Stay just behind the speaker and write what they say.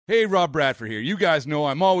Hey, Rob Bradford here. You guys know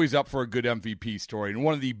I'm always up for a good MVP story, and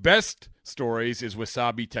one of the best stories is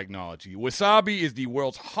Wasabi Technology. Wasabi is the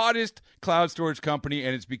world's hottest cloud storage company,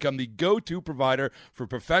 and it's become the go-to provider for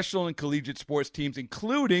professional and collegiate sports teams,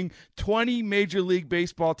 including 20 Major League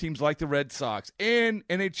Baseball teams like the Red Sox and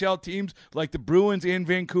NHL teams like the Bruins and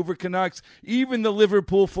Vancouver Canucks. Even the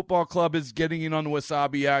Liverpool Football Club is getting in on the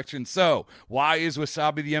Wasabi action. So, why is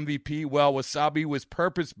Wasabi the MVP? Well, Wasabi was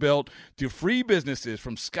purpose-built to free businesses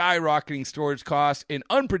from skyrocketing storage costs and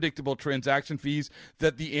unpredictable transaction fees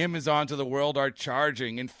that the Amazons of the world are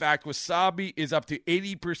charging. In fact, Wasabi is up to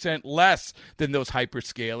 80% less than those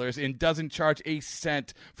hyperscalers and doesn't charge a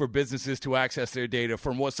cent for businesses to access their data.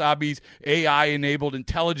 From Wasabi's AI-enabled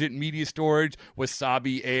intelligent media storage,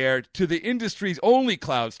 Wasabi Air, to the industry's only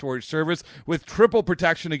cloud storage service with triple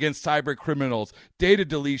protection against cyber criminals, data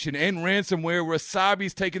deletion, and ransomware,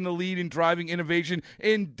 Wasabi's taken the lead in driving innovation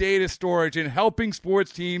in data storage and helping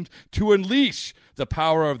sports teams to unleash the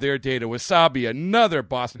power of their data. Wasabi, another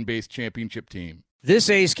Boston-based championship team.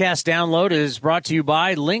 This A's Cast download is brought to you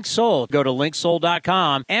by LinkSoul. Go to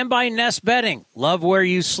linksoul.com, and by Nest Bedding. Love where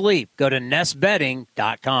you sleep. Go to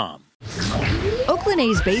nestbedding.com. Oakland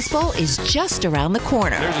A's baseball is just around the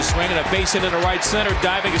corner. There's a swing and a base hit into right center.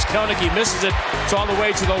 Diving is Koenig. He misses it. It's all the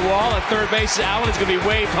way to the wall. At third base, Allen is going to be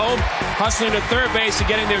waved home. Hustling to third base and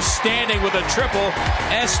getting there standing with a triple,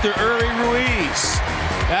 Esther Ruiz.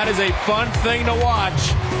 That is a fun thing to watch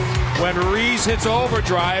when Ruiz hits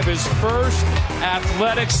overdrive, his first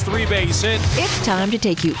Athletics three-base hit. It's time to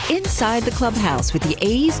take you inside the clubhouse with the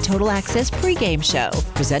A's Total Access pregame show,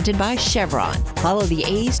 presented by Chevron. Follow the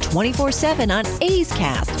A's 24/7 on A's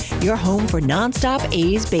Cast, your home for nonstop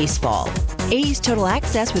A's baseball. A's Total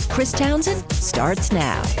Access with Chris Townsend starts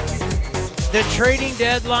now. The trading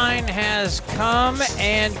deadline has come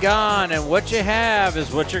and gone, and what you have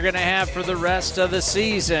is what you're going to have for the rest of the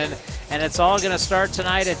season. And it's all going to start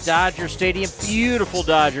tonight at Dodger Stadium. Beautiful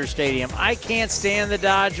Dodger Stadium. I can't stand the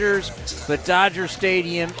Dodgers, but Dodger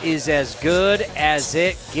Stadium is as good as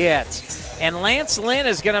it gets. And Lance Lynn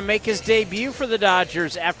is going to make his debut for the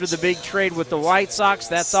Dodgers after the big trade with the White Sox.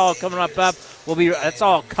 That's all coming up. That's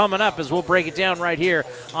all coming up as we'll break it down right here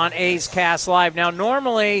on A's Cast Live. Now,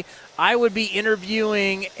 normally I would be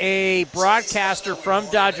interviewing a broadcaster from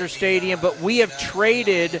Dodger Stadium, but we have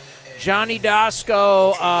traded Johnny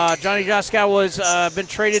Dasco. Johnny Dasco was been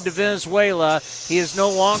traded to Venezuela. He is no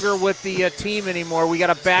longer with the team anymore. We got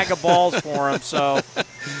a bag of balls for him. So,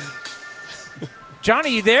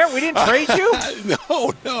 Johnny, you there? We didn't trade you?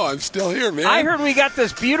 No, I'm still here, man. I heard we got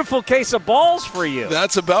this beautiful case of balls for you.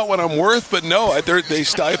 That's about what I'm worth, but no, I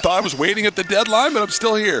thought I was waiting at the deadline, but I'm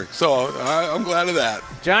still here. So I'm glad of that.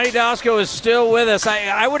 Johnny Dasco is still with us.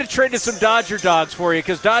 I would have traded some Dodger dogs for you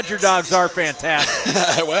because Dodger dogs are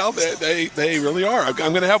fantastic. Well, they really are. I'm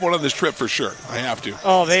going to have one on this trip for sure. I have to.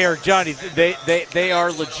 Oh, they are, Johnny. They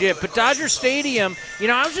are legit. But Dodger Stadium,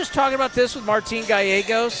 I was just talking about this with Martin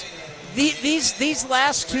Gallegos. These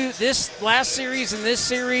last two, this last series and this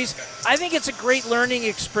series, I think it's a great learning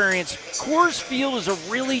experience. Coors Field is a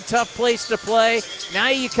really tough place to play. Now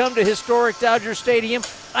you come to historic Dodger Stadium.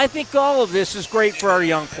 I think all of this is great for our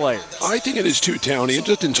young players. I think it is too, Townie. And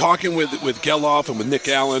just in talking with Geloff and with Nick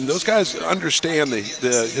Allen, those guys understand the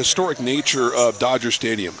historic nature of Dodger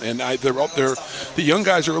Stadium. And the young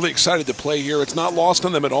guys are really excited to play here. It's not lost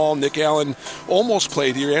on them at all. Nick Allen almost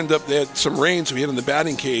played here. They had some rain, so he hit in the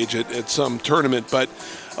batting cage at some tournament. But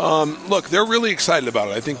look, they're really excited about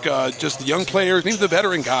it. I think just the young players, even the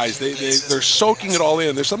veteran guys, they're soaking it all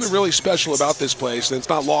in. There's something really special about this place, and it's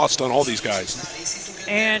not lost on all these guys.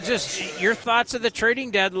 And just your thoughts of the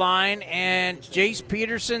trading deadline, and Jace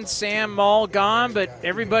Peterson, Sam Moll gone, but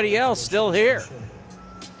everybody else still here.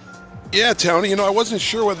 Yeah, Townie, I wasn't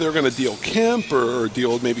sure whether they were going to deal Kemp or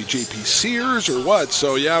deal maybe J.P. Sears or what.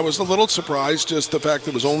 So, yeah, I was a little surprised just the fact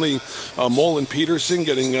that it was only Moll and Peterson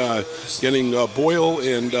getting Boyle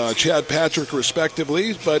and Chad Patrick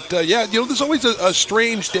respectively. But, there's always a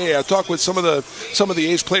strange day. I talked with some of the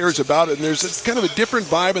A's players about it, and there's kind of a different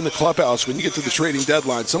vibe in the clubhouse when you get to the trading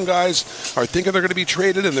deadline. Some guys are thinking they're going to be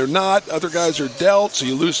traded, and they're not. Other guys are dealt, so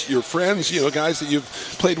you lose your friends, guys that you've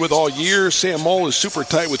played with all year. Sam Moll is super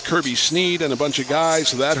tight with Kirby Snead and a bunch of guys,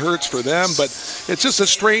 so that hurts for them. But it's just a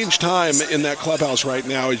strange time in that clubhouse right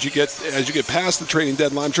now as you get past the trading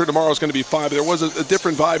deadline. I'm sure tomorrow's going to be fine, but there was a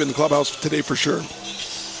different vibe in the clubhouse today for sure.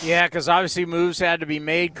 Yeah, because obviously moves had to be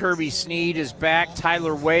made. Kirby Snead is back.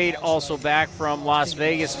 Tyler Wade also back from Las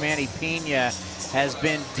Vegas. Manny Pena has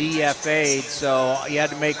been DFA'd, so you had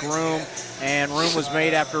to make room. and room was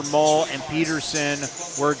made after Mull and Peterson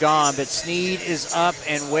were gone. But Snead is up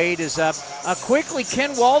and Wade is up. Quickly,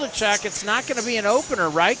 Ken Waldachuk, it's not going to be an opener,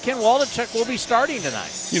 right? Ken Waldachuk will be starting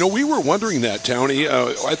tonight. You know, we were wondering that, Townie.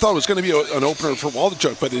 I thought it was going to be an opener for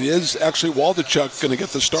Waldachuk, but it is actually Waldachuk going to get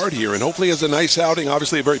the start here, and hopefully has a nice outing.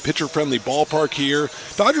 Obviously a very pitcher-friendly ballpark here.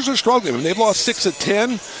 Dodgers are struggling. I mean, they've lost 6 of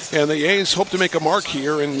 10, and the A's hope to make a mark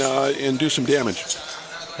here and do some damage.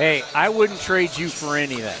 Hey, I wouldn't trade you for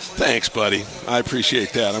anything. Thanks, buddy. I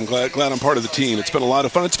appreciate that. I'm glad I'm part of the team. It's been a lot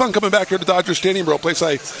of fun. It's fun coming back here to Dodger Stadium, bro. A place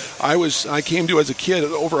I came to as a kid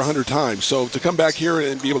over 100 times. So to come back here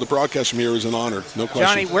and be able to broadcast from here is an honor, no question.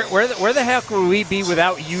 Johnny, where the heck will we be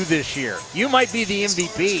without you this year? You might be the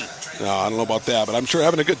MVP. No, I don't know about that, but I'm sure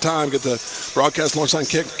having a good time. Get to broadcast alongside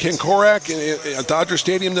Ken Korak at Dodger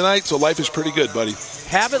Stadium tonight, so life is pretty good, buddy.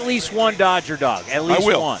 Have at least one Dodger dog. At least I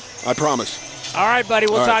will. one. I promise. All right, buddy.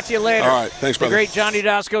 We'll talk to you later. All right. Thanks, brother. The great Johnny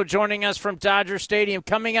Dasco joining us from Dodger Stadium.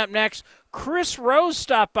 Coming up next, Chris Rose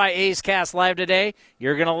stopped by A's Cast Live today.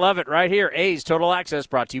 You're going to love it right here. A's Total Access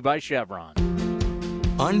brought to you by Chevron.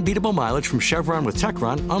 Unbeatable mileage from Chevron with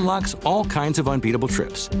Techron unlocks all kinds of unbeatable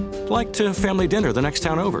trips. Like to family dinner the next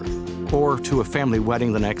town over. Or to a family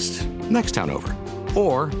wedding the next town over.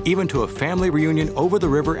 Or even to a family reunion over the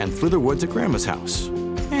river and through the woods at Grandma's house.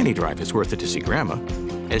 Any drive is worth it to see Grandma.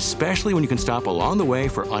 Especially when you can stop along the way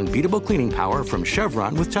for unbeatable cleaning power from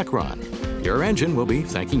Chevron with Techron. Your engine will be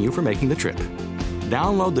thanking you for making the trip.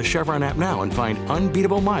 Download the Chevron app now and find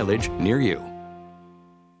unbeatable mileage near you.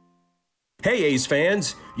 Hey A's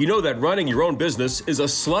fans, you know that running your own business is a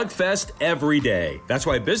slugfest every day. That's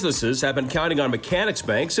why businesses have been counting on Mechanics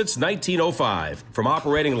Bank since 1905. From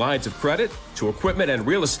operating lines of credit to equipment and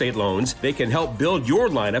real estate loans, they can help build your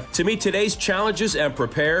lineup to meet today's challenges and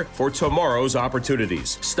prepare for tomorrow's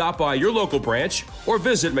opportunities. Stop by your local branch or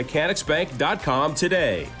visit mechanicsbank.com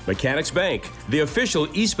today. Mechanics Bank, the official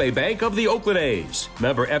East Bay bank of the Oakland A's.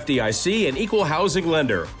 Member FDIC and equal housing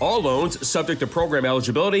lender. All loans subject to program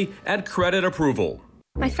eligibility and credit approval.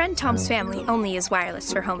 My friend Tom's family only use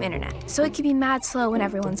wireless for home internet, so it can be mad slow when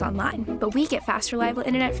everyone's online. But we get fast, reliable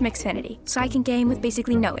internet from Xfinity, so I can game with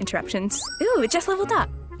basically no interruptions. Ooh, it just leveled up.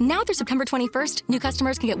 Now through September 21st, new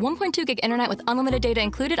customers can get 1.2 gig internet with unlimited data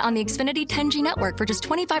included on the Xfinity 10G network for just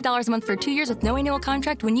 $25 a month for 2 years with no annual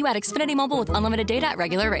contract when you add Xfinity Mobile with unlimited data at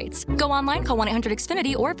regular rates. Go online, call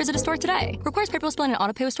 1-800-XFINITY or visit a store today. Requires paperless bill and an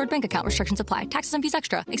auto-pay with stored bank account. Restrictions apply. Taxes and fees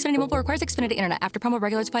extra. Xfinity Mobile requires Xfinity internet. After promo,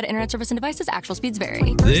 regular supplied internet service and devices. Actual speeds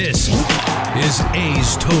vary. This is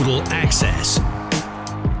A's Total Access.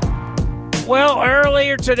 Well,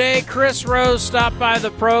 earlier today, Chris Rose stopped by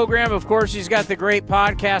the program. Of course, he's got the great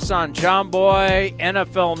podcast on John Boy,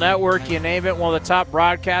 NFL Network, you name it, one of the top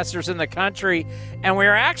broadcasters in the country. And we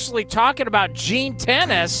were actually talking about Gene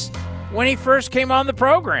Tennis when he first came on the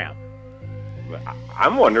program.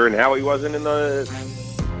 I'm wondering how he wasn't in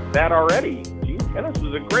that already. Gene Tennis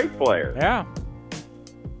was a great player. Yeah.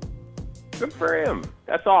 Good for him.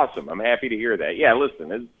 That's awesome. I'm happy to hear that. Yeah,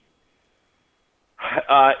 listen,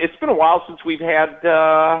 it's been a while since we've had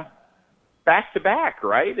back-to-back,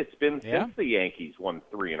 right? It's been since the Yankees won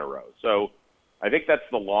 3 in a row. So I think that's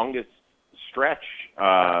the longest stretch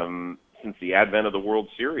since the advent of the World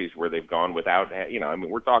Series where they've gone without,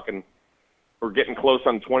 we're getting close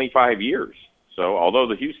on 25 years. So although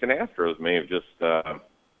the Houston Astros may have just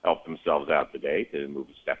helped themselves out today to move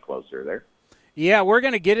a step closer there. Yeah, we're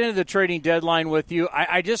going to get into the trading deadline with you.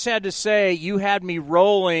 I just had to say you had me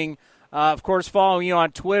rolling, of course, following you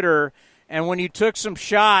on Twitter, and when you took some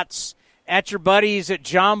shots at your buddies at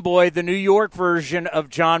John Boy, the New York version of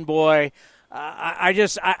John Boy, I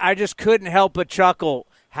just couldn't help but chuckle.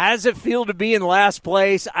 How does it feel to be in last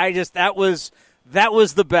place? That was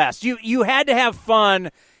the best. You had to have fun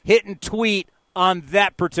hitting tweet on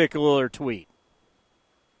that particular tweet.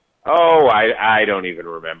 Oh, I don't even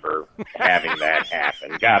remember having that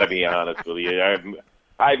happen. Got to be honest with you.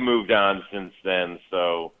 I've moved on since then,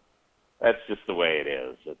 so that's just the way it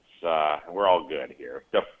is. It's we're all good here.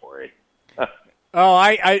 Don't worry. Oh,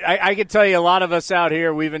 I can tell you a lot of us out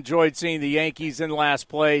here, we've enjoyed seeing the Yankees in last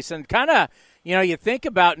place. And kind of, you think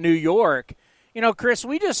about New York. Chris,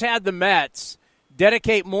 we just had the Mets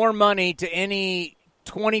dedicate more money to any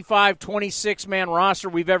 25, 26-man roster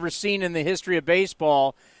we've ever seen in the history of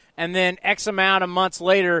baseball. And then X amount of months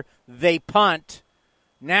later, they punt.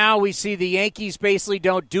 Now we see the Yankees basically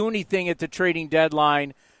don't do anything at the trading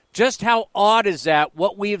deadline. Just how odd is that,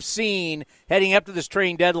 what we have seen heading up to this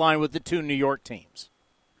trading deadline with the two New York teams?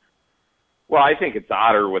 Well, I think it's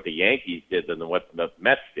odder what the Yankees did than what the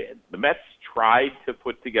Mets did. The Mets tried to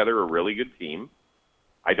put together a really good team.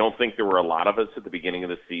 I don't think there were a lot of us at the beginning of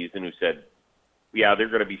the season who said, yeah, they're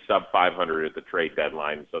going to be sub 500 at the trade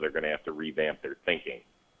deadline, so they're going to have to revamp their thinking.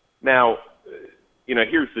 Now,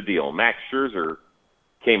 here's the deal. Max Scherzer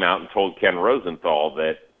came out and told Ken Rosenthal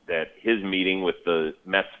that his meeting with the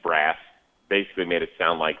Mets brass basically made it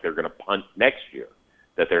sound like they're going to punt next year,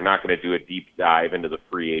 that they're not going to do a deep dive into the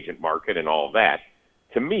free agent market and all of that.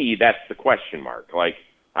 To me, that's the question mark. Like,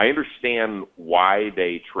 I understand why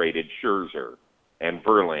they traded Scherzer and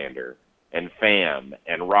Verlander and Pham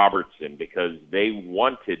and Robertson, because they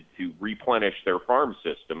wanted to replenish their farm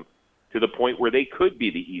system to the point where they could be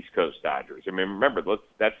the East Coast Dodgers. I mean, remember,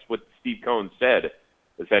 that's what Steve Cohen said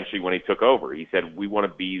essentially when he took over. He said, we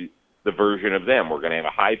want to be the version of them. We're going to have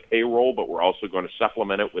a high payroll, but we're also going to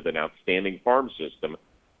supplement it with an outstanding farm system.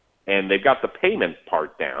 And they've got the payment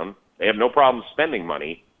part down. They have no problem spending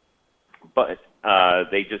money, but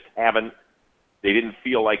they just they didn't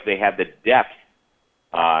feel like they had the depth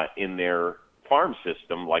in their farm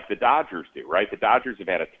system like the Dodgers do, right? The Dodgers have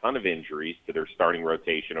had a ton of injuries to their starting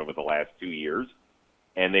rotation over the last 2 years,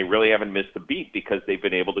 and they really haven't missed a beat because they've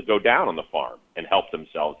been able to go down on the farm and help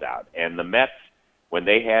themselves out. And the Mets, when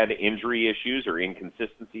they had injury issues or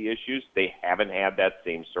inconsistency issues, they haven't had that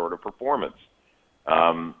same sort of performance.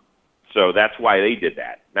 So that's why they did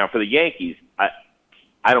that. Now, for the Yankees,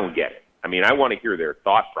 I don't get it. I mean, I want to hear their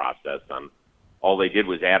thought process on all they did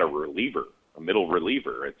was add a reliever, a middle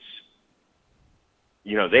reliever. It's,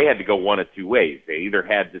 they had to go one of two ways. They either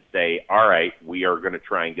had to say, all right, we are going to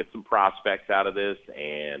try and get some prospects out of this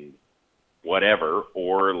and whatever,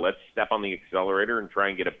 or let's step on the accelerator and try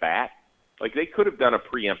and get a bat. Like, they could have done a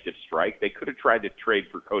preemptive strike. They could have tried to trade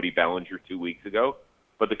for Cody Bellinger 2 weeks ago,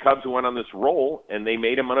 but the Cubs went on this roll, and they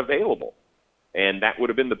made him unavailable. And that would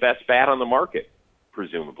have been the best bat on the market,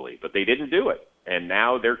 presumably. But they didn't do it. And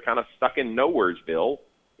now they're kind of stuck in Nowheresville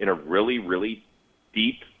in a really, really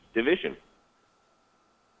deep division.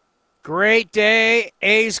 Great day.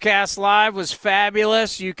 A's Cast Live was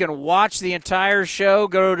fabulous. You can watch the entire show.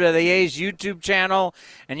 Go to the A's YouTube channel,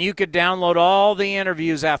 and you could download all the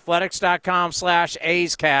interviews,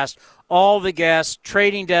 athletics.com/A's Cast. All the guests,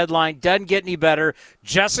 trading deadline, doesn't get any better.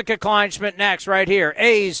 Jessica Kleinschmidt next right here.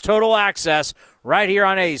 A's Total Access right here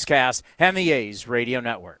on A's Cast and the A's Radio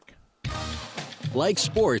Network. Like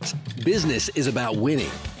sports, business is about winning.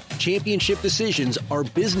 Championship decisions are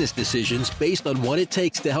business decisions based on what it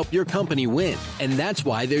takes to help your company win. And that's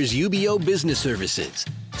why there's UBO Business Services,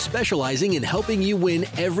 specializing in helping you win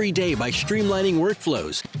every day by streamlining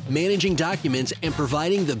workflows, managing documents, and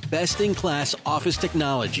providing the best-in-class office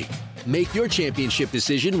technology. Make your championship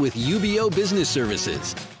decision with UBO Business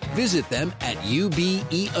Services. Visit them at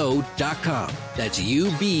ubeo.com. That's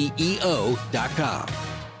ubeo.com.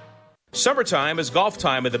 Summertime is golf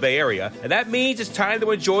time in the Bay Area, and that means it's time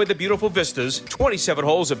to enjoy the beautiful vistas, 27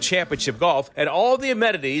 holes of championship golf, and all the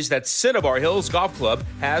amenities that Cinnabar Hills Golf Club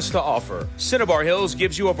has to offer. Cinnabar Hills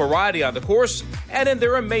gives you a variety on the course and in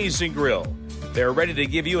their amazing grill. They're ready to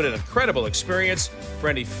give you an incredible experience for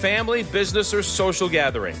any family, business, or social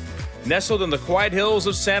gathering. Nestled in the quiet hills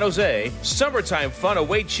of San Jose, summertime fun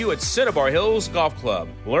awaits you at Cinnabar Hills Golf Club.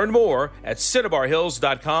 Learn more at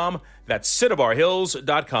cinnabarhills.com. That's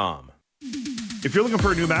cinnabarhills.com. If you're looking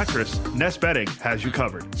for a new mattress, Nest Bedding has you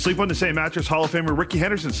covered. Sleep on the same mattress Hall of Famer Ricky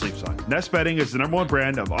Henderson sleeps on. Nest Bedding is the #1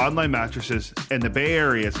 brand of online mattresses and the Bay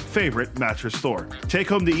Area's favorite mattress store. Take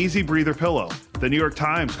home the Easy Breather pillow. The New York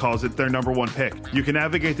Times calls it their #1 pick. You can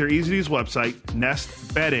navigate their easy-to-use website,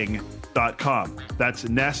 nestbedding.com. That's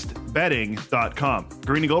nestbedding.com.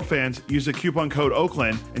 Green and Gold fans, use the coupon code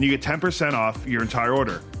Oakland and you get 10% off your entire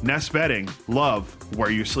order. Nest Bedding, love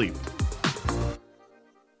where you sleep.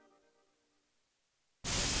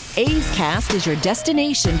 A's Cast is your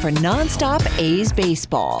destination for nonstop A's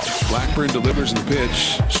baseball. Blackburn delivers the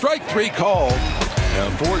pitch. Strike 3 called.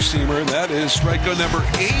 A four-seamer, that is strikeout number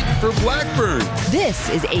 8 for Blackburn. This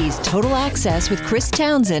is A's Total Access with Chris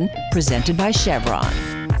Townsend, presented by Chevron.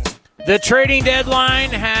 The trading deadline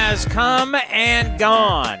has come and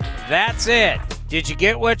gone. That's it. Did you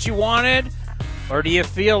get what you wanted? Or do you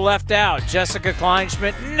feel left out? Jessica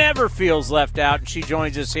Kleinschmidt never feels left out, and she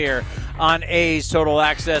joins us here on A's Total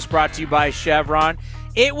Access, brought to you by Chevron.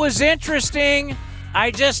 It was interesting.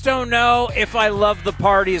 I just don't know if I love the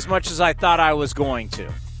party as much as I thought I was going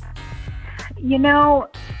to.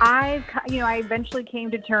 I eventually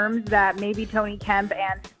came to terms that maybe Tony Kemp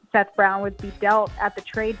and Seth Brown would be dealt at the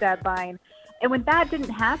trade deadline. And when that didn't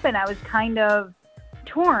happen, I was kind of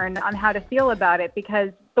torn on how to feel about it, because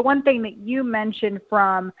the one thing that you mentioned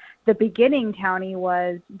from the beginning, Townie,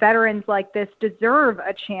 was veterans like this deserve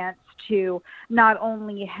a chance to not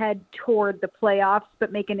only head toward the playoffs,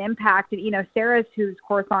 but make an impact. And, Sarah's, who's, of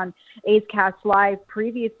course, on A's Cast Live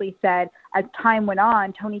previously said, as time went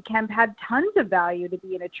on, Tony Kemp had tons of value to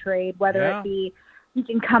be in a trade, whether it be he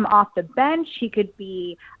can come off the bench, he could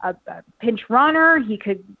be a pinch runner, he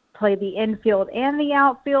could play the infield and the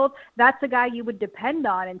outfield. That's a guy you would depend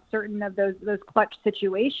on in certain of those clutch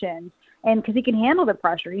situations. And because he can handle the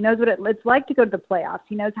pressure. He knows what it's like to go to the playoffs.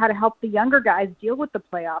 He knows how to help the younger guys deal with the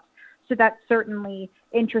playoffs. So that's certainly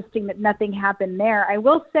interesting that nothing happened there. I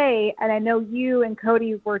will say, and I know you and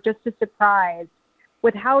Cody were just as surprised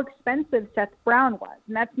with how expensive Seth Brown was.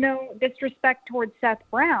 And that's no disrespect towards Seth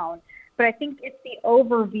Brown, but I think it's the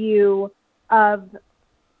overview of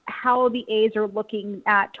how the A's are looking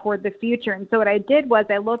at toward the future. And so what I did was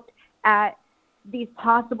I looked at these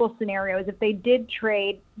possible scenarios if they did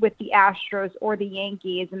trade with the Astros or the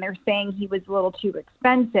Yankees, and they're saying he was a little too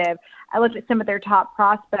expensive. I looked at some of their top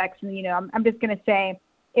prospects, and I'm just going to say,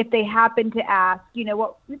 if they happen to ask,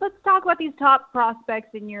 let's talk about these top prospects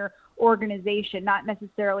in your organization. Not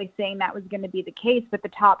necessarily saying that was going to be the case, but the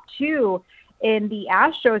top two in the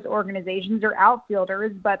Astros organizations are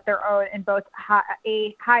outfielders, but they're in both high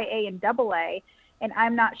A and double A. And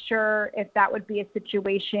I'm not sure if that would be a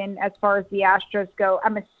situation as far as the Astros go.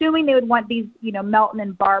 I'm assuming they would want these, Melton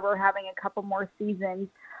and Barber having a couple more seasons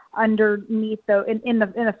underneath in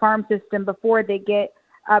the farm system before they get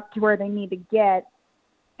up to where they need to get.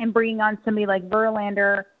 And bringing on somebody like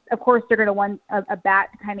Verlander, of course, they're going to want a bat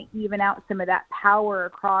to kind of even out some of that power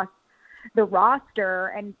across the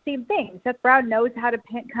roster. And same thing, Seth Brown knows how to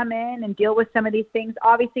come in and deal with some of these things.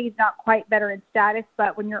 Obviously, he's not quite veteran status,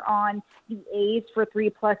 but when you're on the A's for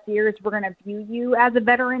 3+ years, we're going to view you as a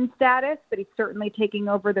veteran status, but he's certainly taking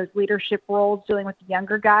over those leadership roles, dealing with the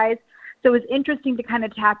younger guys. So it's interesting to kind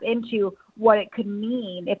of tap into what it could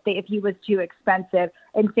mean if he was too expensive.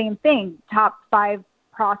 And same thing, top 5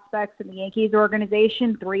 prospects in the Yankees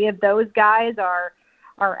organization, 3 of those guys are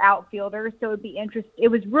outfielders. So it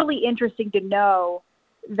was really interesting to know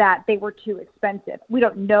that they were too expensive. We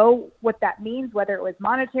don't know what that means, whether it was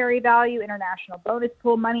monetary value, international bonus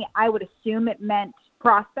pool money. I would assume it meant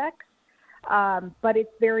prospects. But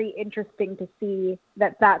it's very interesting to see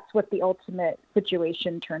that that's what the ultimate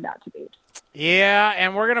situation turned out to be. Yeah,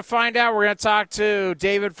 and we're going to find out. We're going to talk to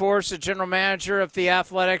David Force, the general manager of the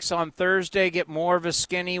Athletics, on Thursday, get more of a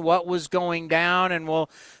skinny what was going down, and we'll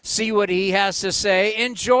see what he has to say.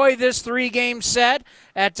 Enjoy this 3-game set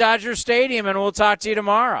at Dodger Stadium, and we'll talk to you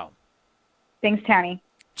tomorrow. Thanks, Tony.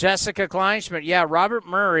 Jessica Kleinschmidt. Yeah, Robert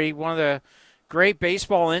Murray, one of the great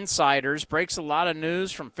baseball insiders, breaks a lot of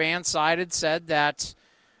news from Fansided, said that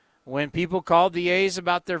when people called the A's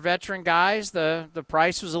about their veteran guys, the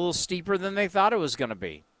price was a little steeper than they thought it was going to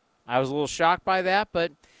be. I was a little shocked by that,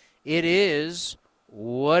 but it is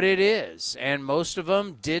what it is. And most of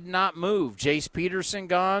them did not move. Jace Peterson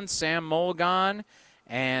gone, Sam Moll gone,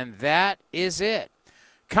 and that is it.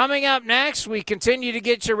 Coming up next, we continue to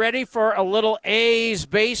get you ready for a little A's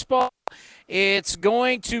baseball. It's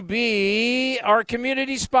going to be our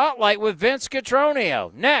Community Spotlight with Vince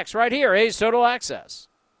Cotroneo. Next, right here, A's Total Access.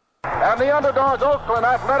 And the underdog Oakland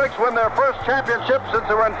Athletics win their first championship since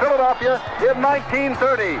they were in Philadelphia in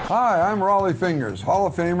 1930. Hi, I'm Raleigh Fingers, Hall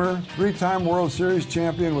of Famer, 3-time World Series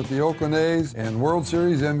champion with the Oakland A's and World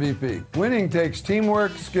Series MVP. Winning takes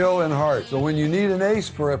teamwork, skill, and heart. So when you need an ace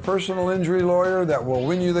for a personal injury lawyer that will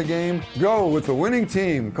win you the game, go with the winning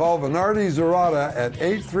team. Call Venardi Zerata at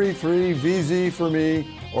 833-VZ for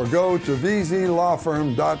me or go to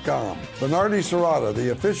vzlawfirm.com. Venardi Zerata,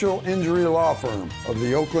 the official injury law firm of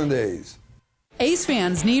the Oakland A's. A's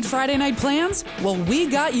fans need Friday night plans? Well, we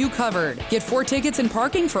got you covered. Get 4 tickets and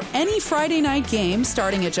parking for any Friday night game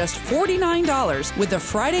starting at just $49 with the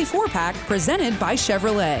Friday 4-pack presented by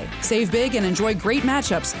Chevrolet. Save big and enjoy great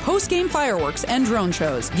matchups, post-game fireworks and drone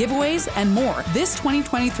shows, giveaways, and more this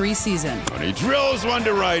 2023 season. And he drills one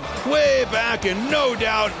to right, way back, and no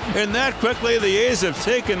doubt. And that quickly, the A's have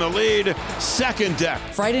taken the lead. Second deck.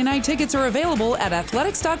 Friday night tickets are available at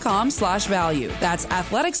athletics.com/value. That's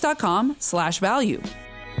athletics.com/value. You're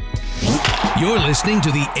listening to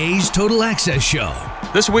the A's Total Access Show.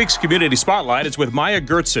 This week's Community Spotlight is with Maya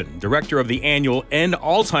Gertzen, director of the annual End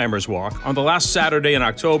Alzheimer's Walk, on the last Saturday in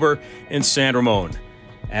October in San Ramon.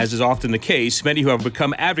 As is often the case, many who have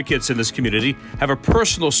become advocates in this community have a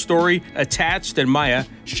personal story attached, and Maya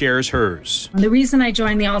shares hers. The reason I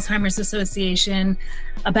joined the Alzheimer's Association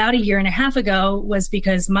about 1.5 years ago was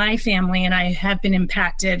because my family and I have been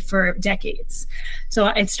impacted for decades. So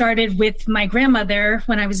it started with my grandmother.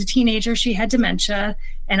 When I was a teenager, she had dementia,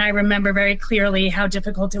 and I remember very clearly how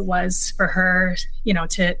difficult it was for her,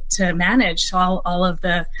 to manage all of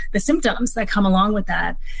the symptoms that come along with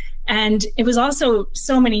that. And it was also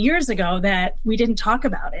so many years ago that we didn't talk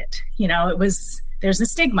about it. There's a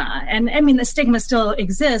stigma. And I mean, the stigma still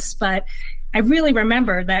exists, but I really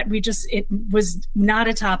remember that it was not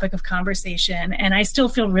a topic of conversation. And I still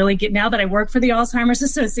feel really good now that I work for the Alzheimer's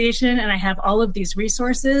Association and I have all of these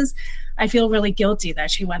resources. I feel really guilty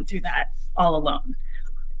that she went through that all alone.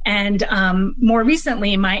 And more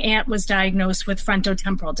recently, my aunt was diagnosed with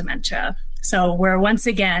frontotemporal dementia. So we're once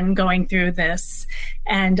again going through this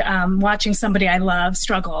and watching somebody I love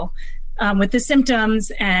struggle with the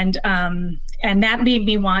symptoms. And that made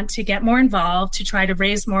me want to get more involved, to try to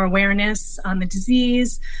raise more awareness on the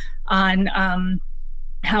disease, on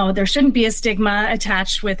how there shouldn't be a stigma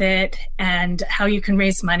attached with it, and how you can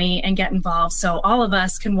raise money and get involved so all of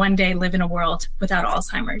us can one day live in a world without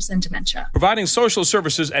Alzheimer's and dementia. Providing social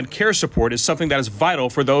services and care support is something that is vital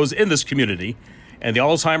for those in this community. And the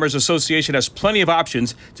Alzheimer's Association has plenty of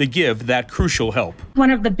options to give that crucial help.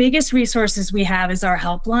 One of the biggest resources we have is our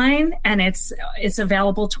helpline, and it's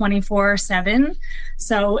available 24/7.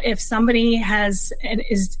 So if somebody is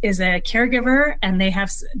a caregiver and they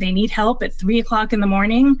need help at 3:00 in the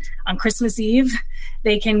morning on Christmas Eve,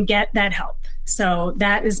 they can get that help. So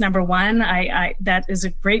that is number one. That is a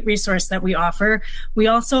great resource that we offer. We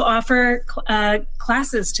also offer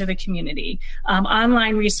classes to the community,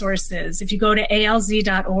 online resources. If you go to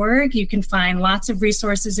alz.org, you can find lots of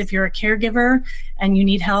resources if you're a caregiver and you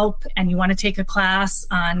need help and you want to take a class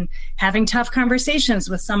on having tough conversations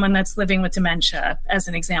with someone that's living with dementia, as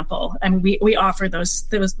an example. And we offer those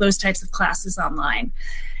types of classes online.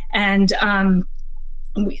 And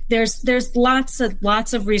there's lots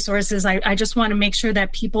of resources. I just want to make sure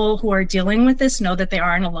that people who are dealing with this know that they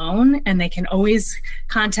aren't alone, and they can always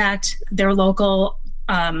contact their local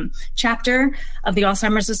chapter of the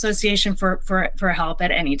Alzheimer's Association for help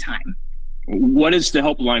at any time. What is the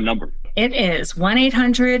helpline number? It is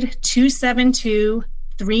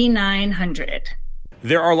 1-800-272-3900.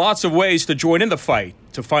 There are lots of ways to join in the fight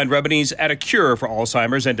to find remedies and a cure for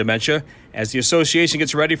Alzheimer's and dementia as the association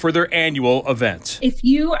gets ready for their annual event. If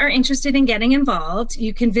you are interested in getting involved,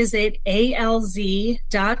 you can visit alz.org/East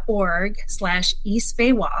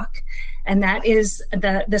Bay Walk. And that is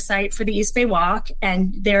the site for the East Bay Walk.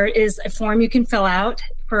 And there is a form you can fill out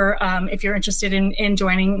for if you're interested in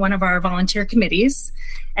joining one of our volunteer committees.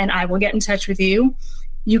 And I will get in touch with you.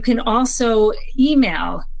 You can also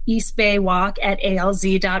email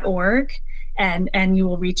eastbaywalk@alz.org, and you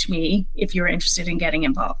will reach me if you're interested in getting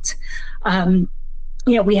involved.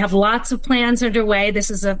 We have lots of plans underway.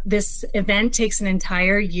 This event takes an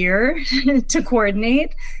entire year to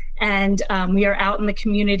coordinate, and we are out in the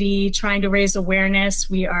community trying to raise awareness.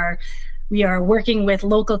 We are working with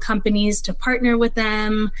local companies to partner with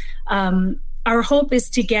them. Our hope is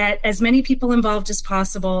to get as many people involved as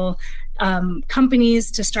possible, companies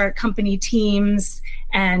to start company teams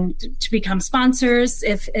and to become sponsors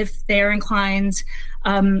if they're inclined,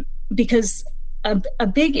 because a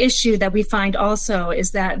big issue that we find also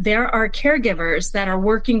is that there are caregivers that are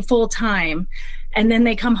working full time, and then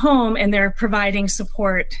they come home and they're providing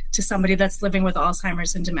support to somebody that's living with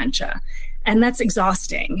Alzheimer's and dementia. And that's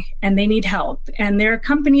exhausting, and they need help. And their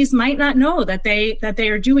companies might not know that they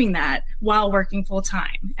are doing that while working full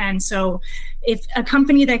time. And so if a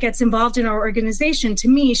company that gets involved in our organization, to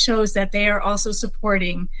me, shows that they are also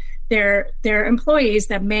supporting their employees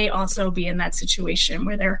that may also be in that situation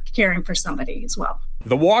where they're caring for somebody as well.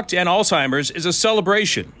 The Walk to End Alzheimer's is a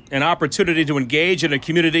celebration, an opportunity to engage in a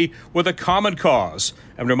community with a common cause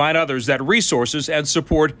and remind others that resources and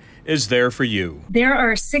support is there for you. There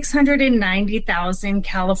are 690,000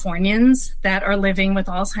 Californians that are living with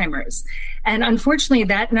Alzheimer's. And unfortunately,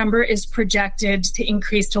 that number is projected to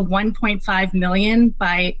increase to 1.5 million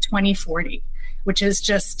by 2040, which is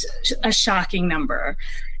just a shocking number.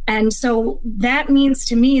 And so that means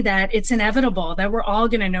to me that it's inevitable that we're all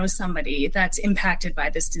going to know somebody that's impacted by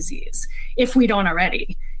this disease, if we don't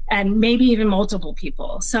already, and maybe even multiple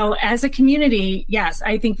people. So as a community, yes,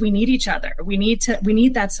 I think we need each other. We need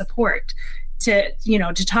that support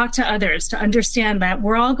to talk to others, to understand that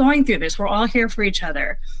we're all going through this. We're all here for each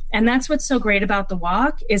other. And that's what's so great about the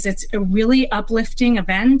walk is it's a really uplifting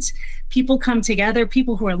event. People come together,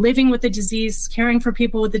 people who are living with the disease, caring for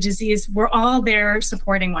people with the disease. We're all there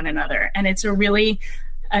supporting one another. And it's a really,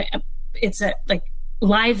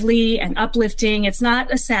 lively and uplifting. It's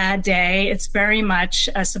not a sad day. It's very much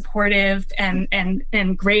a supportive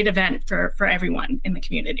and great event for everyone in the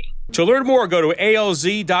community. To learn more, go to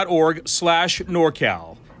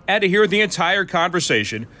alz.org/NorCal. And to hear the entire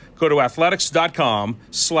conversation, go to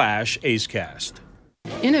athletics.com/AceCast.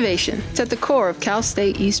 Innovation is at the core of Cal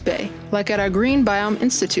State East Bay, like at our Green Biome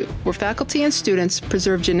Institute, where faculty and students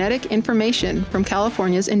preserve genetic information from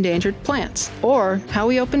California's endangered plants, or how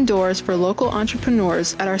we open doors for local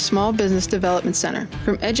entrepreneurs at our Small Business Development Center.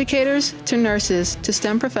 From educators to nurses to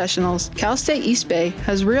STEM professionals, Cal State East Bay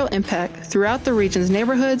has real impact throughout the region's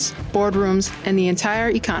neighborhoods, boardrooms, and the entire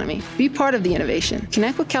economy. Be part of the innovation.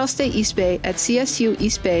 Connect with Cal State East Bay at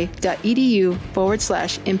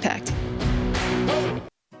csueastbay.edu/impact.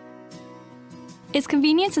 Is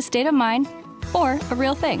convenience a state of mind or a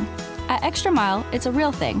real thing? At Extra Mile, it's a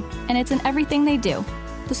real thing, and it's in everything they do.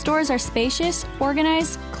 The stores are spacious,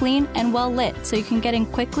 organized, clean, and well lit so you can get in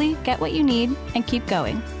quickly, get what you need, and keep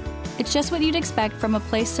going. It's just what you'd expect from a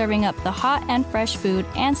place serving up the hot and fresh food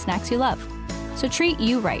and snacks you love. So treat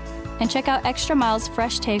you right and check out Extra Mile's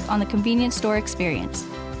fresh take on the convenience store experience.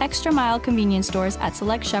 Extra Mile convenience stores at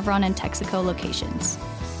select Chevron and Texaco locations.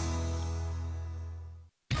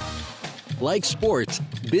 Like sports,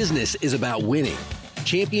 business is about winning.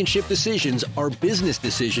 Championship decisions are business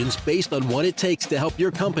decisions based on what it takes to help your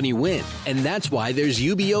company win. And that's why there's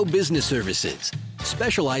UBO Business Services,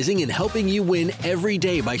 specializing in helping you win every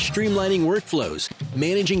day by streamlining workflows,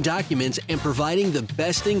 managing documents, and providing the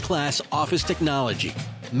best-in-class office technology.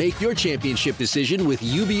 Make your championship decision with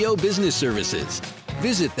UBO Business Services.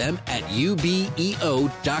 Visit them at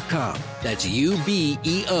ubeo.com. That's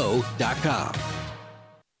ubeo.com.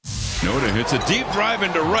 Noda hits a deep drive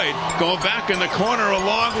into right, going back in the corner, a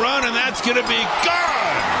long run, and that's going to be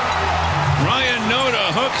gone! Ryan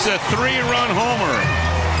Noda hooks a 3-run homer.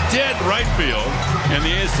 Dead right field, and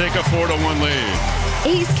the A's take a 4-1 lead.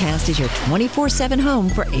 A's Cast is your 24/7 home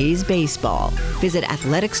for A's baseball. Visit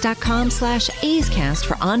athletics.com/A's Cast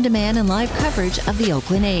for on-demand and live coverage of the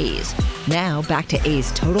Oakland A's. Now back to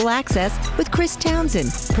A's Total Access with Chris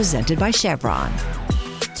Townsend, presented by Chevron.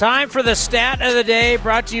 Time for the stat of the day,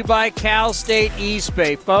 brought to you by Cal State East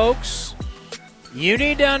Bay. Folks, you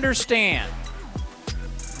need to understand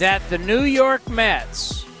that the New York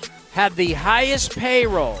Mets had the highest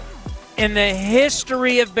payroll in the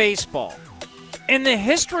history of baseball, in the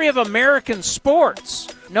history of American sports.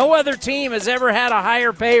 No other team has ever had a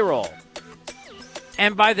higher payroll.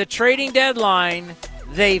 And by the trading deadline,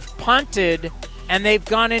 they've punted and they've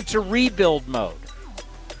gone into rebuild mode.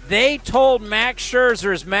 They told Max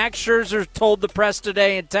Scherzer, as Max Scherzer told the press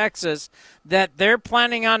today in Texas, that they're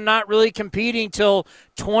planning on not really competing till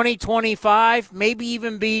 2025, maybe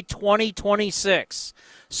even be 2026.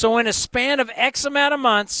 So in a span of X amount of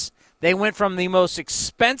months, they went from the most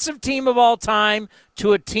expensive team of all time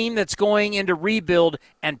to a team that's going into rebuild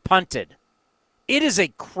and punted. It is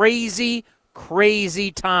a crazy,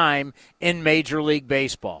 crazy time in Major League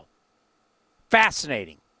Baseball.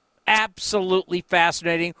 Fascinating. Absolutely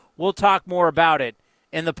fascinating. We'll talk more about it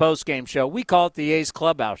in the postgame show. We call it the A's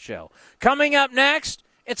Clubhouse Show. Coming up next,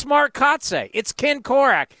 it's Mark Kotze. It's Ken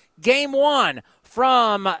Korak. Game 1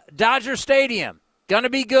 from Dodger Stadium. Gonna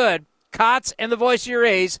be good. Kotz and the voice of your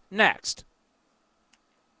A's next.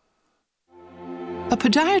 A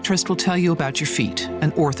podiatrist will tell you about your feet.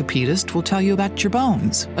 An orthopedist will tell you about your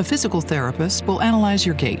bones. A physical therapist will analyze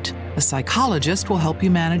your gait. A psychologist will help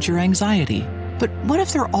you manage your anxiety. But what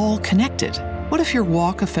if they're all connected? What if your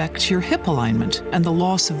walk affects your hip alignment and the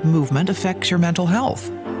loss of movement affects your mental health?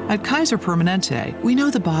 At Kaiser Permanente, we know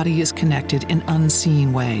the body is connected in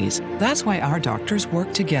unseen ways. That's why our doctors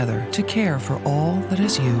work together to care for all that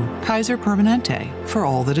is you. Kaiser Permanente, for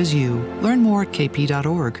all that is you. Learn more at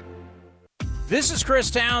kp.org. This is Chris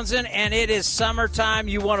Townsend, and it is summertime.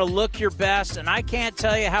 You want to look your best, and I can't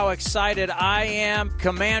tell you how excited I am.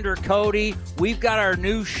 Commander Cody, we've got our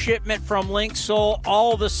new shipment from Link Soul,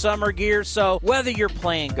 all the summer gear. So whether you're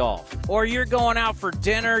playing golf, or you're going out for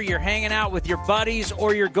dinner, you're hanging out with your buddies,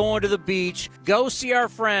 or you're going to the beach, go see our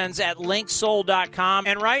friends at linksoul.com.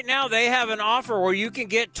 And right now they have an offer where you can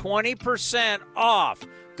get 20% off.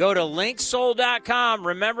 Go to linksoul.com.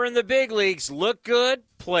 Remember, in the big leagues, look good,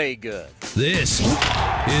 play good. This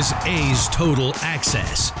is A's Total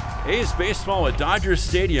Access. A's baseball at Dodger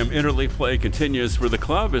Stadium. Interleague play continues for the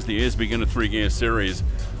club as the A's begin a 3-game series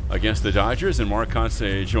against the Dodgers, and Mark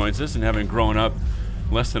Kotze joins us. And having grown up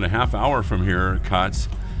less than a half hour from here, Kotz,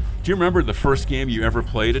 do you remember the first game you ever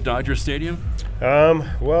played at Dodger Stadium?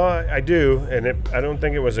 Well, I do, and I don't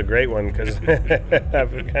think it was a great one because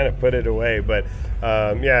I've kind of put it away. But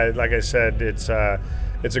yeah, like I said, it's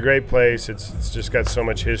a great place. It's just got so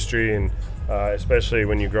much history, and especially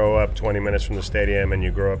when you grow up 20 minutes from the stadium and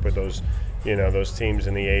you grow up with those, those teams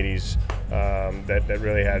in the 80s that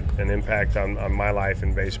really had an impact on my life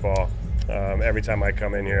in baseball. Every time I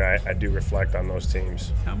come in here, I do reflect on those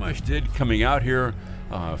teams. How much did coming out here,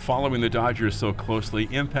 following the Dodgers so closely,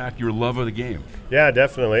 impact your love of the game? Yeah,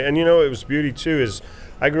 definitely. And it was beauty too is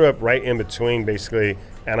I grew up right in between basically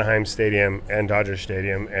Anaheim Stadium and Dodger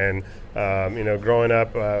Stadium, and growing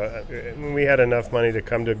up, we had enough money to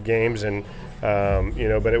come to games, and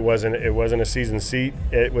but it wasn't a season seat.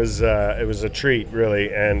 It was a treat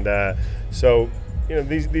really, and so.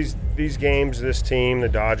 These games, this team, the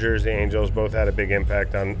Dodgers, the Angels, both had a big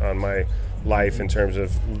impact on my life in terms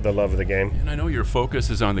of the love of the game. And I know your focus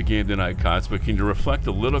is on the game tonight, Kotz, but can you reflect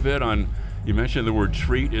a little bit on, you mentioned the word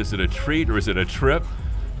treat. Is it a treat or is it a trip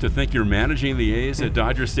to think you're managing the A's at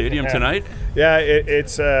Dodger Stadium tonight? Yeah,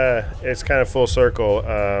 it's kind of full circle.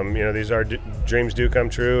 These are dreams do come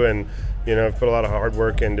true, and I've put a lot of hard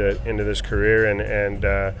work into this career, and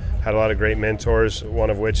had a lot of great mentors,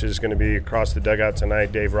 one of which is going to be across the dugout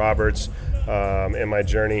tonight, Dave Roberts, in my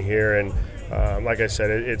journey here. And like I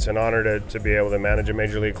said, it's an honor to be able to manage a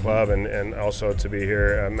major league club and also to be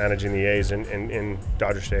here managing the A's in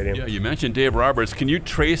Dodger Stadium. Yeah, you mentioned Dave Roberts. Can you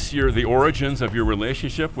trace the origins of your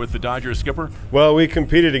relationship with the Dodgers skipper? Well, we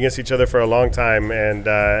competed against each other for a long time, and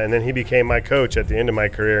then he became my coach at the end of my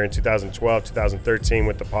career in 2012, 2013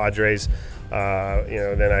 with the Padres.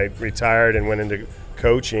 Then I retired and went into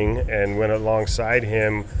coaching and went alongside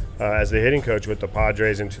him as the hitting coach with the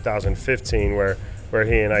Padres in 2015, where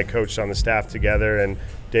he and I coached on the staff together. And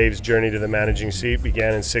Dave's journey to the managing seat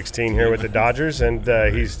began in 16 here with the Dodgers, and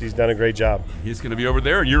he's done a great job. He's going to be over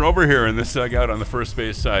there, and you're over here in this dugout on the first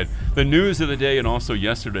base side. The news of the day and also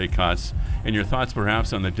yesterday, Kotz, and your thoughts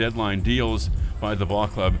perhaps on the deadline deals by the ball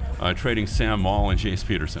club trading Sam Moll and Jace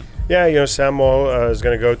Peterson. Yeah, Sam Moll is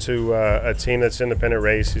going to go to a team that's independent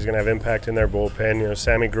race. He's going to have impact in their bullpen.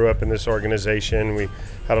 Sammy grew up in this organization. We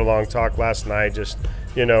had a long talk last night. Just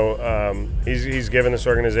he's given this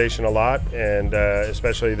organization a lot, and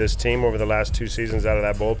especially this team over the last 2 seasons out of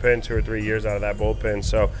that bullpen, 2 or 3 years out of that bullpen.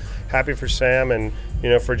 So happy for Sam, and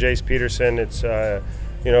for Jace Peterson, it's a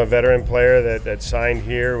veteran player that signed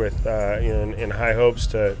here with in high hopes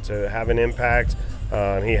to have an impact.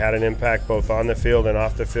 He had an impact both on the field and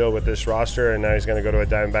off the field with this roster, and now he's going to go to a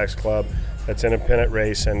Diamondbacks club that's in a pennant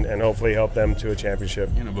race and hopefully help them to a championship.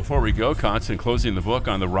 Before we go, Kotz, closing the book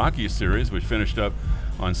on the Rockies series, which finished up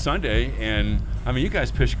on Sunday, and you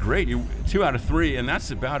guys pitched great. 2 out of 3, and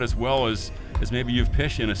that's about as well as maybe you've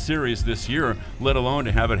pitched in a series this year, let alone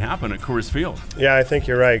to have it happen at Coors Field. Yeah, I think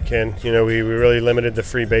you're right, Ken. We really limited the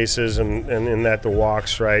free bases and in that the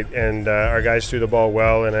walks, right? And our guys threw the ball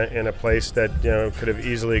well in a place that could have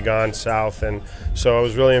easily gone south. And so I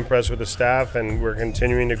was really impressed with the staff, and we're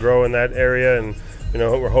continuing to grow in that area. And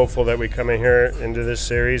we're hopeful that we come in here into this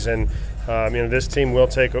series, and this team will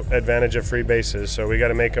take advantage of free bases. So we got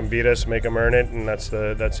to make them beat us, make them earn it, and that's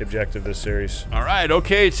the objective of this series. All right,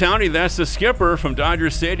 okay, Townie, that's the skipper from Dodger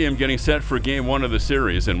Stadium getting set for Game 1 of the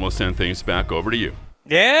series, and we'll send things back over to you.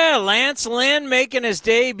 Yeah, Lance Lynn making his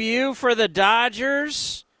debut for the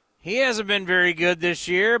Dodgers. He hasn't been very good this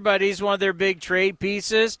year, but he's one of their big trade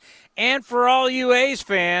pieces. And for all you A's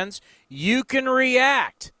fans, you can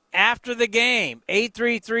react after the game,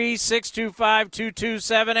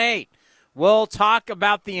 833-625-2278. We'll talk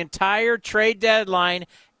about the entire trade deadline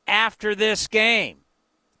after this game.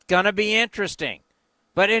 Gonna be interesting.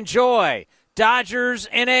 But enjoy Dodgers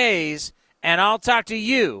and A's, and I'll talk to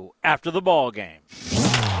you after the ball game.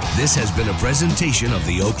 This has been a presentation of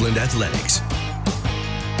the Oakland Athletics.